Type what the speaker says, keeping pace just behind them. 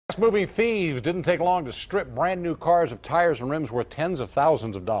This movie Thieves didn't take long to strip brand new cars of tires and rims worth tens of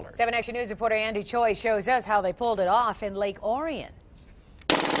thousands of dollars. 7 Action News reporter Andy Choi shows us how they pulled it off in Lake Orion.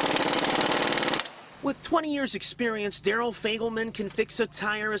 With 20 years experience, Daryl Fagelman can fix a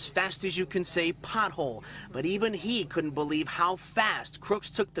tire as fast as you can say pothole. But even he couldn't believe how fast crooks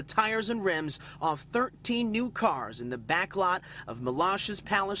took the tires and rims off 13 new cars in the back lot of Melash's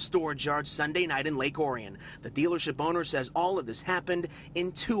Palace storage yard Sunday night in Lake Orion. The dealership owner says all of this happened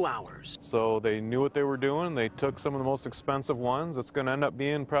in 2 hours. So they knew what they were doing. They took some of the most expensive ones. It's going to end up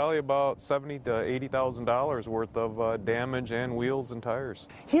being probably about $70,000 to $80,000 worth of damage and wheels and tires.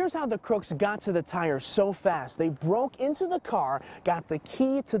 Here's how the crooks got to the tires so fast. They broke into the car, got the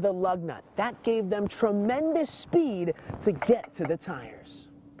key to the lug nut. That gave them tremendous speed to get to the tires.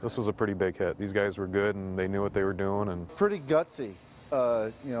 This was a pretty big hit. These guys were good and they knew what they were doing. And pretty gutsy.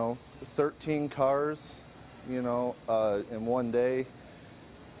 13 cars, in one day.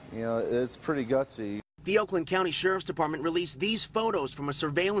 It's pretty gutsy. The Oakland County Sheriff's Department released these photos from a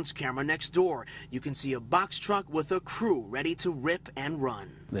surveillance camera next door. You can see a box truck with a crew ready to rip and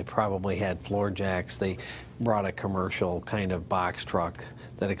run. They probably had floor jacks. They brought a commercial kind of box truck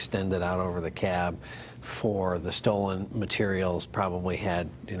that extended out over the cab for the stolen materials, probably had,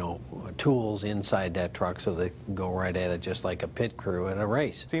 tools inside that truck so they can go right at it just like a pit crew at a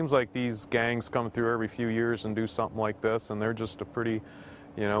race. it seems like these gangs come through every few years and do something like this, and they're just a pretty,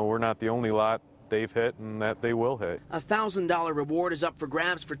 we're not the only lot they've hit and that they will hit. A $1,000 reward is up for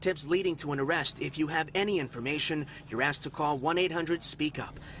grabs for tips leading to an arrest. If you have any information, you're asked to call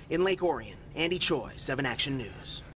 1-800-SPEAK-UP. In Lake Orion, Andy Choi, 7 Action News.